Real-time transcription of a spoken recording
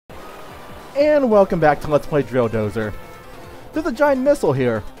And welcome back to Let's Play Drill Dozer. There's a giant missile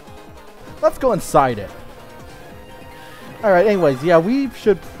here. Let's go inside it. Alright, anyways, yeah, we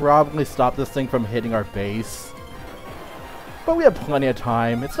should probably stop this thing from hitting our base. But we have plenty of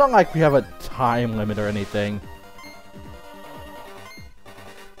time. It's not like we have a time limit or anything.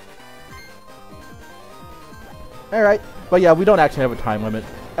 Alright, but yeah, we don't actually have a time limit.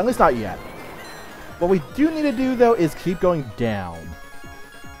 At least not yet. What we do need to do, though, is keep going down.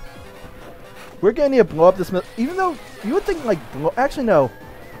 We're going to need to blow up this missile, even though you would think, like, actually, no.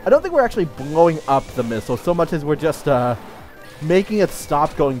 I don't think we're actually blowing up the missile so much as we're just, making it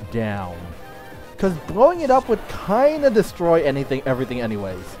stop going down. Because blowing it up would kind of destroy everything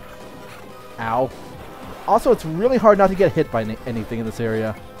anyways. Ow. Also, it's really hard not to get hit by anything in this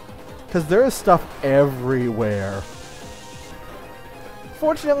area. Because there is stuff everywhere.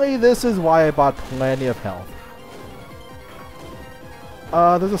 Fortunately, this is why I bought plenty of health.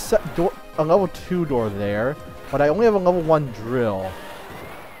 There's a level 2 door there, but I only have a level 1 drill.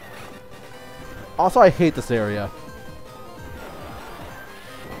 Also, I hate this area.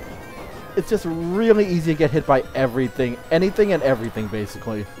 It's just really easy to get hit by everything, anything and everything,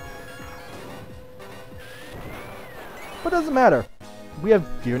 basically. But it doesn't matter. We have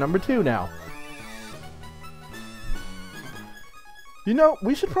gear number 2 now. You know,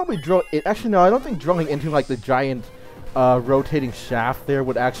 we should probably drill it. Actually, no, I don't think drilling into, like, the giant rotating shaft there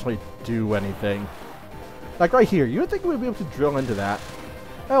would actually do anything. Like right here, you would think we'd be able to drill into that.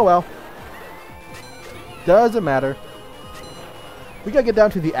 Oh well. Doesn't matter. We gotta get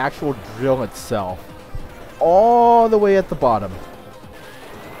down to the actual drill itself. All the way at the bottom.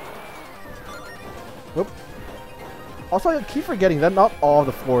 Whoop. Also, I keep forgetting that not all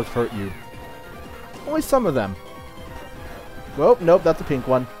the floors hurt you. Only some of them. Well, nope, that's a pink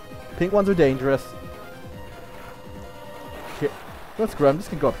one. Pink ones are dangerous. Here. Let's go. I'm just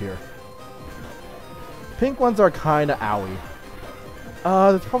gonna go up here. Pink ones are kinda owie.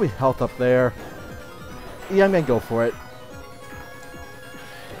 There's probably health up there. Yeah, I'm gonna go for it.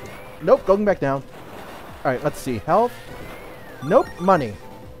 Nope, going back down. Alright, let's see. Health? Nope, money.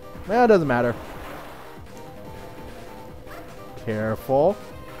 Well, it doesn't matter. Careful.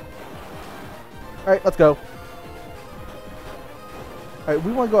 Alright, let's go. Alright,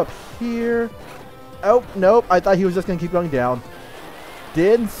 we want to go up here. Oh, nope. I thought he was just going to keep going down.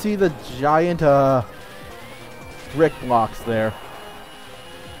 Didn't see the giant, brick blocks there.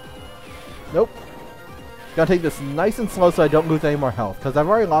 Nope. Gotta take this nice and slow so I don't lose any more health, because I've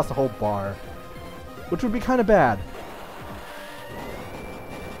already lost a whole bar. Which would be kind of bad.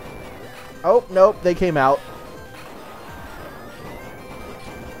 Oh, nope. They came out.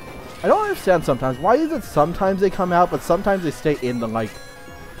 I don't understand sometimes. Why is it sometimes they come out, but sometimes they stay in the, like,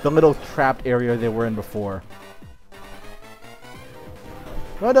 the little trapped area they were in before?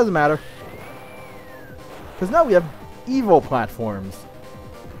 Well, it doesn't matter. Because now we have evil platforms.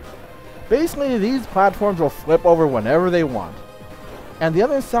 Basically, these platforms will flip over whenever they want. And the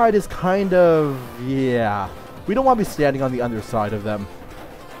other side is kind of... yeah. We don't want to be standing on the underside of them.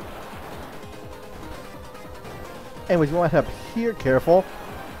 Anyways, we want to head up here. Careful.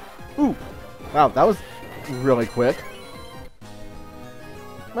 Ooh. Wow, that was really quick.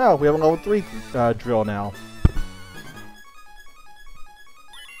 Well, we have a level 3 drill now.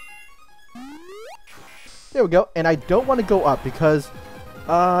 There we go. And I don't want to go up because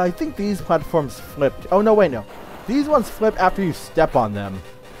I think these platforms flipped. Oh, no, wait, no. These ones flip after you step on them,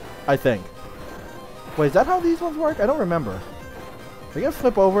 I think. Wait, is that how these ones work? I don't remember. Are they going to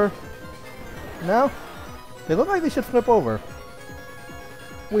flip over? No? They look like they should flip over.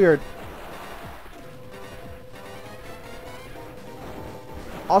 Weird.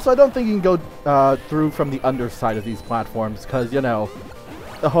 Also, I don't think you can go through from the underside of these platforms because, you know,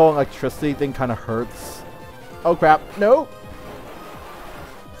 the whole electricity thing kind of hurts. Oh, crap. No!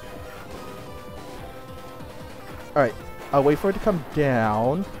 Alright. I'll wait for it to come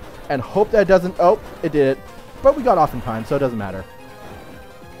down and hope that it doesn't... oh, it did. But we got off in time, so it doesn't matter.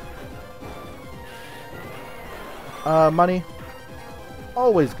 Money.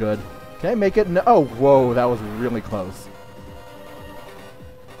 Always good. Can I make it? No. Oh, whoa, that was really close.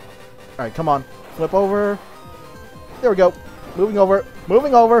 Alright, come on. Flip over. There we go. Moving over.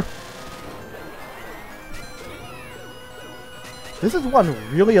 Moving over. This is one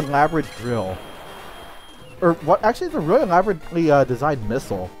really elaborate drill. Or what? Actually, it's a really elaborately designed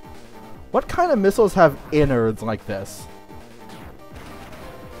missile. What kind of missiles have innards like this?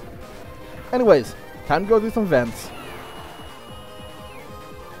 Anyways, time to go through some vents.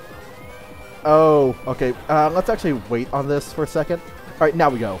 Oh, okay. Let's actually wait on this for a second. Alright, now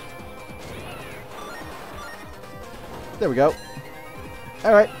we go. There we go.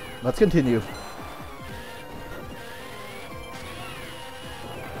 Alright. let's continue.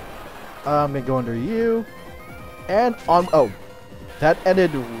 I'm gonna go under you. And on... Oh, that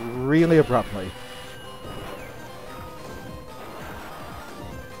ended really abruptly.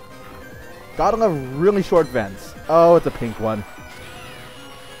 Got on a really short vents. Oh, it's a pink one.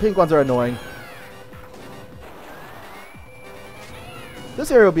 Pink ones are annoying.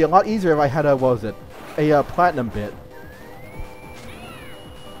 This area would be a lot easier if I had a, what was it? A platinum bit.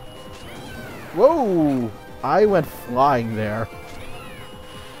 Whoa! I went flying there.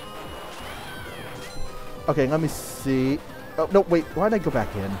 Okay, let me see. Oh, no, wait. Why did I go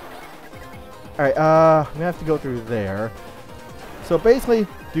back in? Alright, I'm gonna have to go through there. So basically,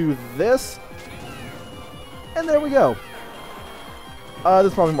 do this. And there we go.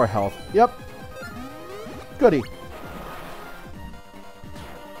 There's probably more health. Yep. Goody.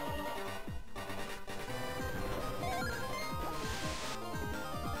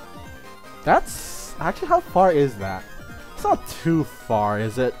 That's... Actually, how far is that? It's not too far,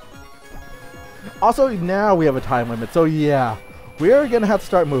 is it? Also, now we have a time limit, so yeah. We're gonna have to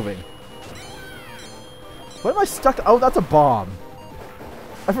start moving. What am I stuck to? Oh, that's a bomb.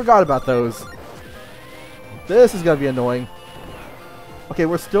 I forgot about those. This is gonna be annoying. Okay,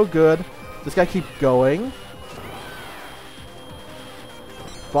 we're still good. Just gotta keep going.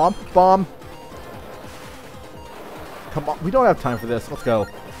 Bomb, bomb. Come on, we don't have time for this. Let's go.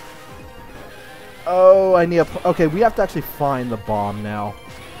 Oh, I need a... Okay, we have to actually find the bomb now.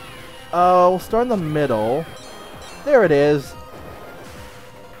 We'll start in the middle. There it is.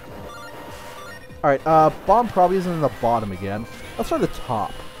 Alright, bomb probably isn't in the bottom again. Let's try the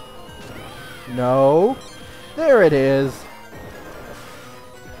top. No. There it is.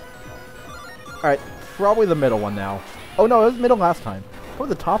 Alright, probably the middle one now. Oh no, it was middle last time.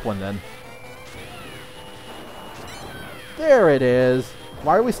 Probably the top one then. There it is.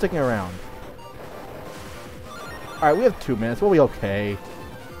 Why are we sticking around? Alright, we have 2 minutes. We'll be okay.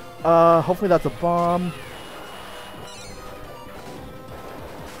 Hopefully that's a bomb.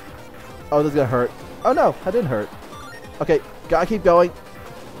 Oh, this is gonna hurt. Oh no, that didn't hurt. Okay, gotta keep going.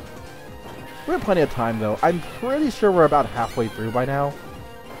 We have plenty of time though. I'm pretty sure we're about halfway through by now.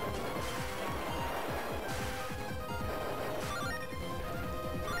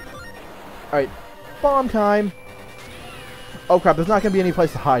 Alright, bomb time. Oh crap, there's not gonna be any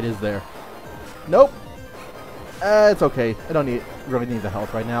place to hide, is there? Nope. It's okay. I don't really need the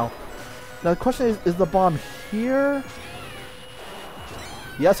health right now. Now the question is the bomb here?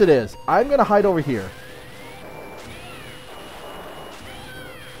 Yes, it is. I'm gonna hide over here.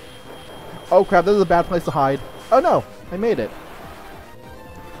 Oh crap, this is a bad place to hide. Oh no, I made it.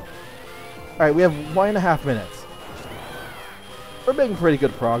 Alright, we have 1.5 minutes. We're making pretty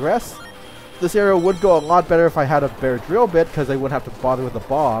good progress. This area would go a lot better if I had a bear drill bit, because I wouldn't have to bother with the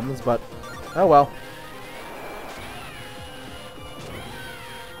bombs, but oh well.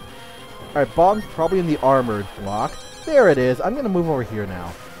 Alright, bomb's probably in the armored block. There it is. I'm gonna move over here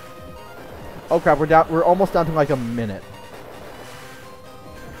now. Oh crap, we're almost down to like a minute.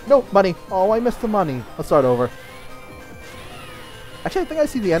 No, money. Oh, I missed the money. Let's start over. Actually, I think I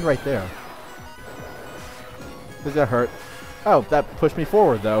see the end right there. Does that hurt? Oh, that pushed me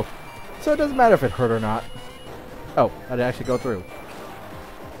forward though. So it doesn't matter if it hurt or not. Oh, that did actually go through.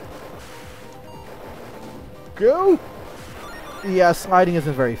 Go! Yeah, sliding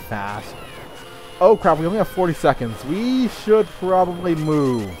isn't very fast. Oh crap, we only have 40 seconds. We should probably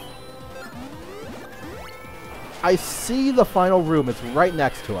move. I see the final room. It's right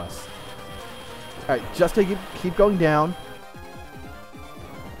next to us. Alright, just to keep going down.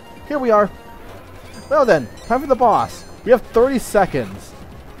 Here we are. Well then, time for the boss. We have 30 seconds.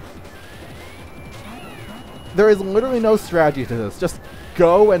 There is literally no strategy to this. Just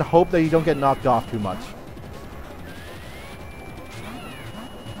go and hope that you don't get knocked off too much.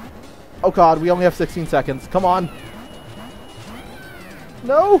 Oh god, we only have 16 seconds. Come on.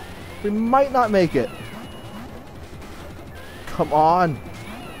 No! We might not make it. Come on.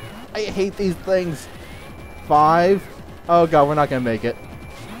 I hate these things. 5. Oh god, we're not gonna make it.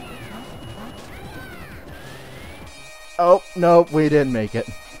 Oh, no, we didn't make it.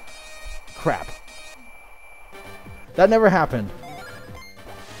 Crap. That never happened.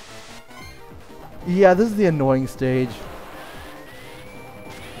 Yeah, this is the annoying stage.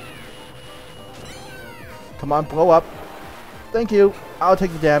 Come on, blow up. Thank you. I'll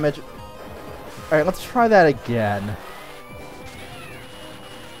take the damage. Alright, let's try that again.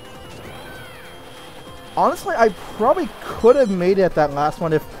 Honestly, I probably could have made it at that last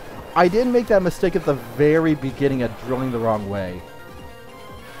one if I didn't make that mistake at the very beginning at drilling the wrong way.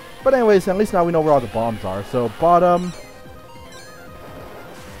 But anyways, at least now we know where all the bombs are. So, bottom.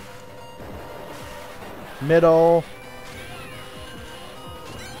 Middle.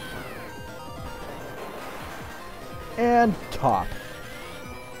 And top.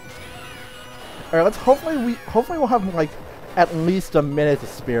 Alright, let's hopefully we'll have like at least a minute to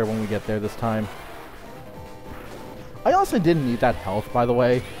spare when we get there this time. I also didn't need that health, by the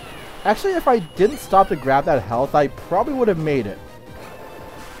way. Actually, if I didn't stop to grab that health, I probably would have made it.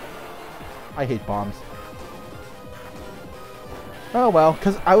 I hate bombs. Oh well,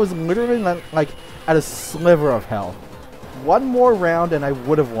 because I was literally like at a sliver of health. One more round and I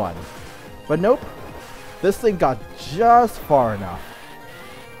would have won. But nope. This thing got just far enough.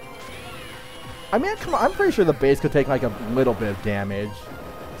 I mean, come on, I'm pretty sure the base could take like a little bit of damage.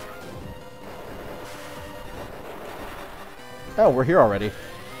 Oh, we're here already.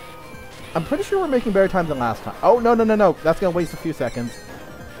 I'm pretty sure we're making better time than last time. Oh, no, no, no, no. That's going to waste a few seconds.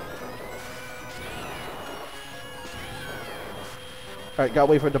 Alright,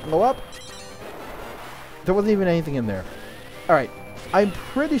 gotta wait for it to blow up. There wasn't even anything in there. Alright, I'm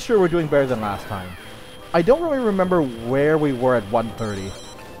pretty sure we're doing better than last time. I don't really remember where we were at 130.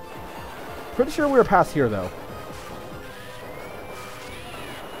 Pretty sure we were past here, though.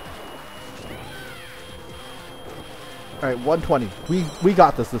 Alright, 120. We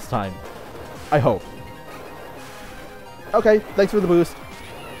got this time. I hope. Okay, thanks for the boost.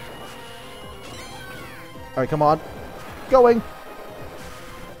 Alright, come on. Going!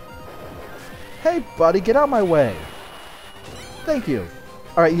 Hey, buddy, get out of my way. Thank you.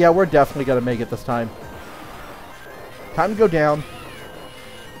 Alright, yeah, we're definitely gonna make it this time. Time to go down.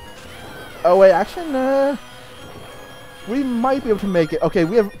 Oh, wait, actually, nah. We might be able to make it. Okay,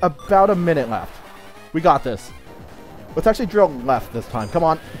 we have about a minute left. We got this. Let's actually drill left this time. Come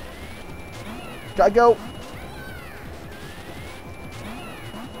on. Gotta go.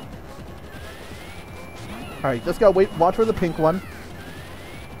 Alright, just gotta wait. Watch for the pink one.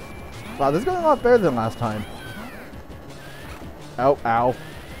 Wow, this is going a lot better than last time. Ow, ow.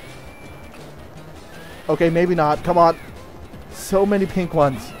 Okay, maybe not. Come on. So many pink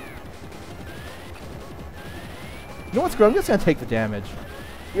ones. You know what, screw it. I'm just gonna take the damage.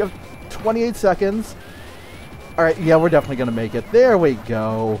 We have 28 seconds. Alright, yeah, we're definitely gonna make it. There we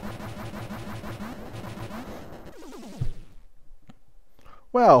go.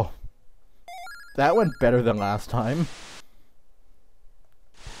 Well, that went better than last time.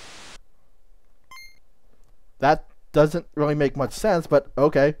 That doesn't really make much sense, but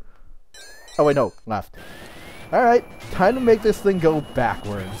okay. Oh wait, no, left. Alright, time to make this thing go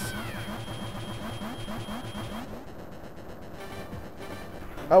backwards.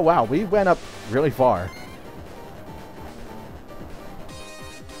 Oh wow, we went up really far.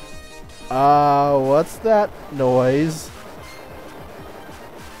 What's that noise?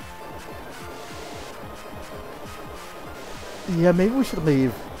 Yeah, maybe we should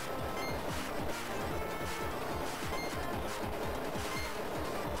leave.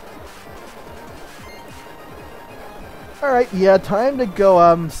 Alright, yeah, time to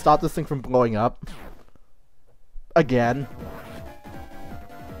go, stop this thing from blowing up. Again.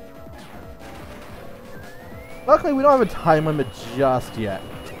 Luckily, we don't have a time limit just yet.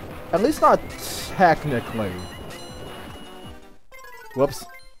 At least not technically. Whoops.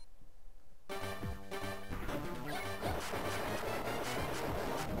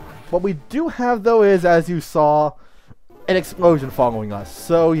 What we do have, though, is, as you saw, an explosion following us.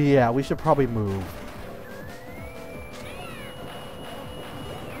 So, yeah, we should probably move.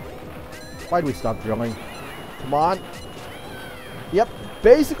 Why'd we stop drilling? Come on. Yep,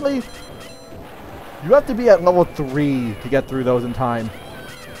 basically, you have to be at level 3 to get through those in time.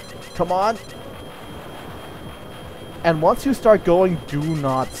 Come on. And once you start going, do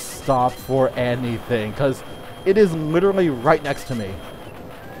not stop for anything, because it is literally right next to me.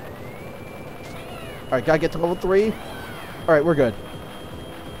 Alright, gotta get to level 3. Alright, we're good.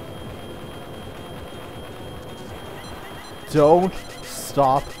 Don't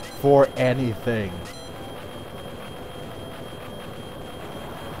stop for anything.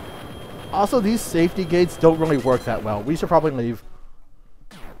 Also, these safety gates don't really work that well. We should probably leave.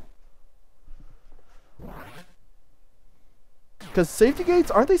 Because safety gates,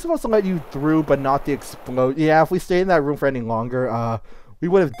 aren't they supposed to let you through but not the explode? Yeah, if we stayed in that room for any longer, we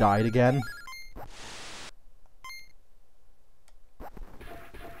would have died again.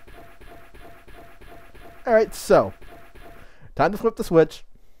 Alright, so. Time to flip the switch.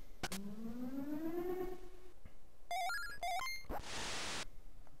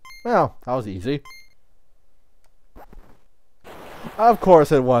 Well, that was easy. Of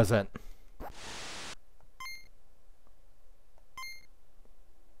course it wasn't.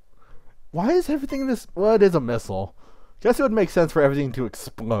 Why is everything this... Well, it is a missile. Guess it would make sense for everything to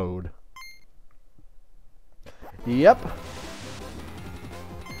explode. Yep.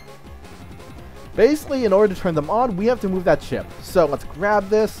 Basically, in order to turn them on, we have to move that chip. So let's grab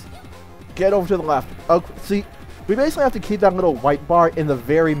this, get over to the left. Oh, see, we basically have to keep that little white bar in the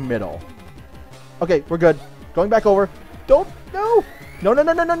very middle. Okay, we're good. Going back over. Don't, no! No, no,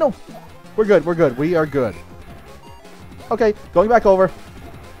 no, no, no, no! We're good, we're good, we are good. Okay, going back over.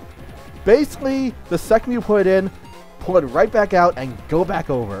 Basically, the second you put it in, pull it right back out and go back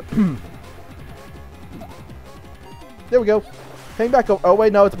over. There we go. Hang back over. Oh,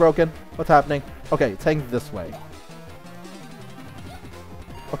 wait, no, it's broken. What's happening? Okay, it's hanging this way.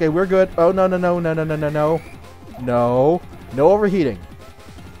 Okay, we're good. Oh, no, no, no, no, no, no, no, no. No. No overheating.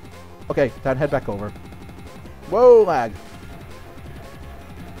 Okay, then head back over. Whoa, lag.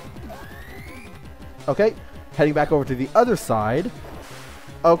 Okay, heading back over to the other side.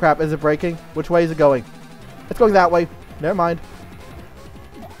 Oh, crap, is it breaking? Which way is it going? It's going that way. Never mind.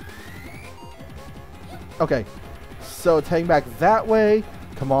 Okay, so it's heading back that way.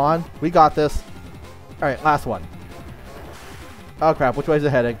 Come on, we got this. Alright, last one. Oh crap, which way is it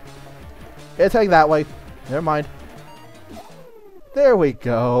heading? It's heading that way. Never mind. There we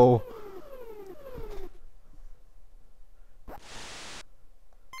go.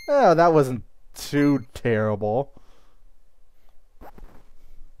 Oh, that wasn't too terrible.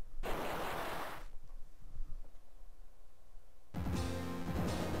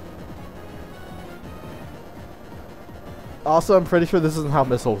 Also, I'm pretty sure this isn't how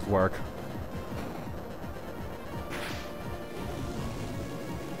missiles work.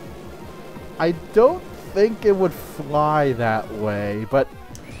 I don't think it would fly that way, but,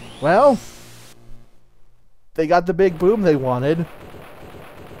 well, they got the big boom they wanted.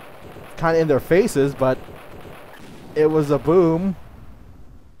 Kind of in their faces, but it was a boom.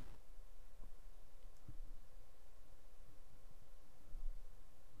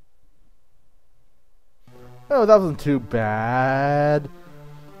 Oh, that wasn't too bad.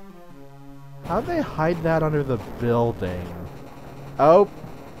 How'd they hide that under the building? Oh.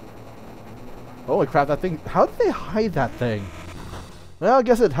 Holy crap, that thing. How did they hide that thing? Well, I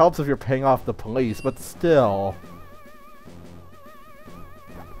guess it helps if you're paying off the police, but still.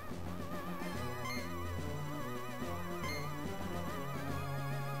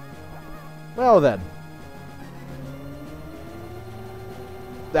 Well then.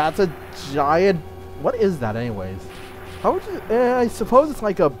 That's a giant... What is that anyways? How would you... I suppose it's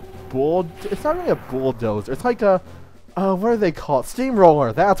like a bull... It's not really a bulldozer. It's like a... what are they called?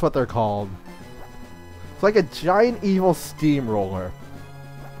 Steamroller. That's what they're called. It's like a giant evil steamroller.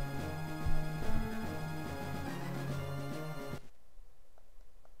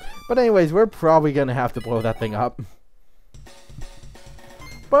 But anyways, we're probably going to have to blow that thing up.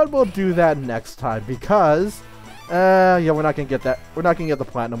 But we'll do that next time because... yeah, we're not going to get that. We're not going to get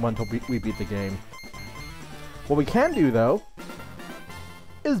the platinum one until we beat the game. What we can do, though,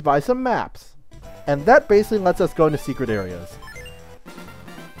 is buy some maps. And that basically lets us go into secret areas.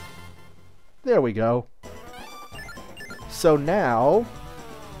 There we go. So now...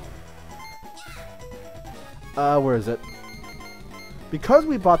 where is it? Because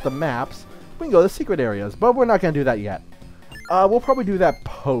we bought the maps, we can go to secret areas. But we're not going to do that yet. We'll probably do that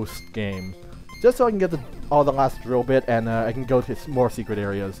post-game. Just so I can get all the last drill bit and I can go to more secret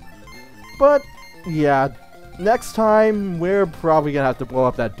areas. But, yeah... Next time, we're probably going to have to blow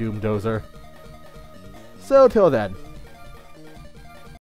up that Doom Dozer. So, till then.